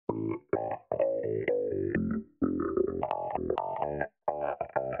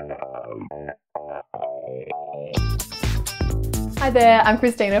there, I'm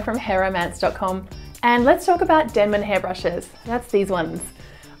Christina from hairstyle.com and let's talk about Denman hairbrushes. That's these ones.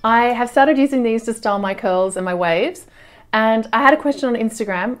 I have started using these to style my curls and my waves, and I had a question on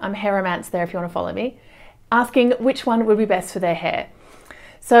Instagram, I'm hairomance there if you want to follow me, asking which one would be best for their hair.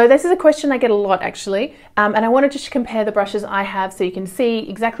 So this is a question I get a lot actually, and I wanted to compare the brushes I have so you can see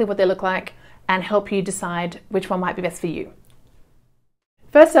exactly what they look like and help you decide which one might be best for you.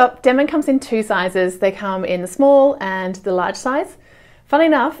 First up, Denman comes in two sizes. They come in the small and the large size. Funnily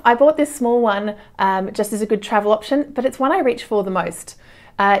enough, I bought this small one just as a good travel option, but it's one I reach for the most.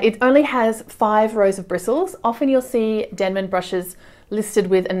 It only has 5 rows of bristles. Often you'll see Denman brushes listed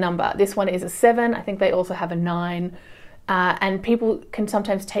with a number. This one is a 7, I think they also have a 9. And people can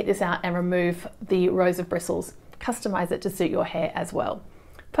sometimes take this out and remove the rows of bristles, customize it to suit your hair as well.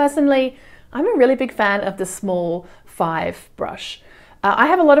 Personally, I'm a really big fan of the small 5 brush. I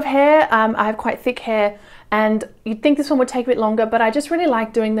have a lot of hair, I have quite thick hair, and you'd think this one would take a bit longer, but I just really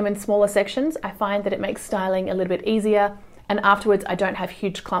like doing them in smaller sections. I find that it makes styling a little bit easier, and afterwards I don't have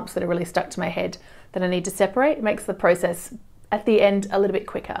huge clumps that are really stuck to my head that I need to separate. It makes the process at the end a little bit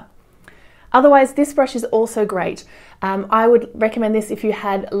quicker. Otherwise, this brush is also great. I would recommend this if you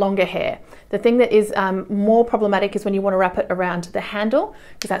had longer hair. The thing that is more problematic is when you want to wrap it around the handle,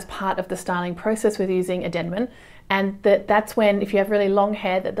 because that's part of the styling process with using a Denman. And that's when, if you have really long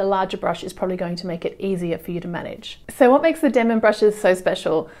hair, that the larger brush is probably going to make it easier for you to manage. So what makes the Denman brushes so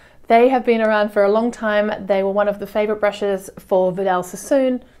special? They have been around for a long time. They were one of the favorite brushes for Vidal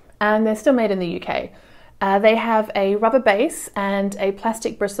Sassoon, and they're still made in the UK. They have a rubber base and a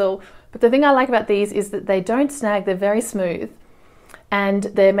plastic bristle, but the thing I like about these is that they don't snag, they're very smooth, and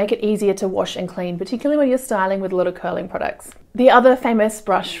they make it easier to wash and clean, particularly when you're styling with a lot of curling products. The other famous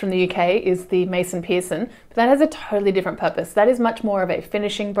brush from the UK is the Mason Pearson, but that has a totally different purpose. That is much more of a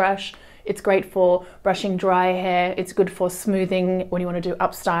finishing brush. It's great for brushing dry hair, it's good for smoothing when you want to do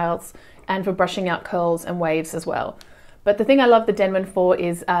up styles, and for brushing out curls and waves as well. But the thing I love the Denman for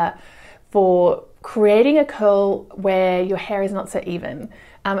is for creating a curl where your hair is not so even.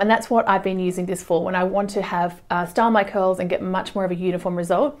 And that's what I've been using this for when I want to have style my curls and get much more of a uniform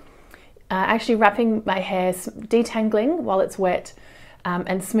result. Actually wrapping my hair, detangling while it's wet,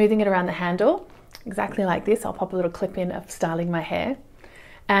 and smoothing it around the handle, exactly like this. I'll pop a little clip in of styling my hair.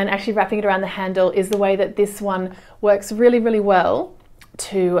 And actually wrapping it around the handle is the way that this one works really, really well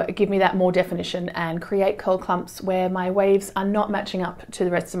to give me that more definition and create curl clumps where my waves are not matching up to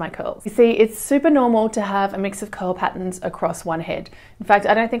the rest of my curls. You see, it's super normal to have a mix of curl patterns across one head. In fact,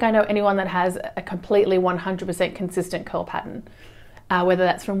 I don't think I know anyone that has a completely 100% consistent curl pattern. Whether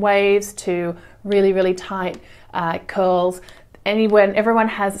that's from waves to really, really tight curls, everyone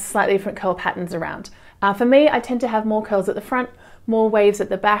has slightly different curl patterns around. For me, I tend to have more curls at the front, more waves at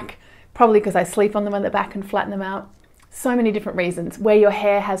the back, probably because I sleep on them at the back and flatten them out. So many different reasons. Where your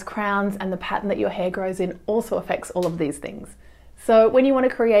hair has crowns and the pattern that your hair grows in also affects all of these things. So when you want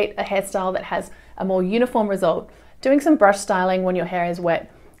to create a hairstyle that has a more uniform result, doing some brush styling when your hair is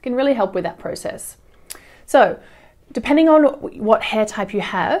wet can really help with that process. So depending on what hair type you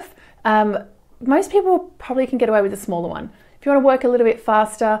have, most people probably can get away with the smaller one. If you want to work a little bit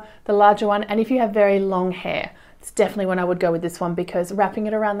faster, the larger one, and if you have very long hair, it's definitely when I would go with this one because wrapping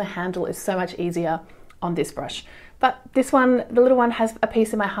it around the handle is so much easier on this brush. But this one, the little one, has a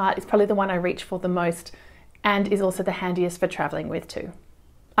piece in my heart. It's probably the one I reach for the most and is also the handiest for traveling with too.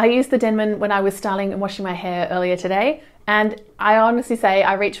 I used the Denman when I was styling and washing my hair earlier today, and I honestly say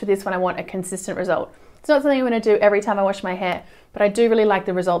I reach for this when I want a consistent result. It's not something I'm going to do every time I wash my hair, but I do really like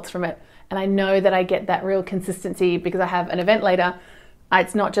the results from it, and I know that I get that real consistency because I have an event later.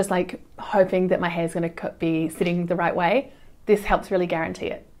 It's not just like hoping that my hair is going to be sitting the right way. This helps really guarantee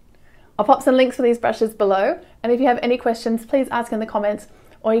it. I'll pop some links for these brushes below, and if you have any questions, please ask in the comments,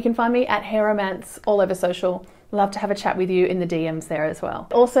 or you can find me at hairomance all over social. Love to have a chat with you in the DMs there as well.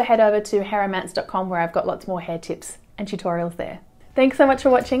 Also head over to hairomance.com where I've got lots more hair tips and tutorials there. Thanks so much for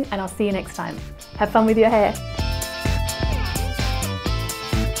watching, and I'll see you next time. Have fun with your hair.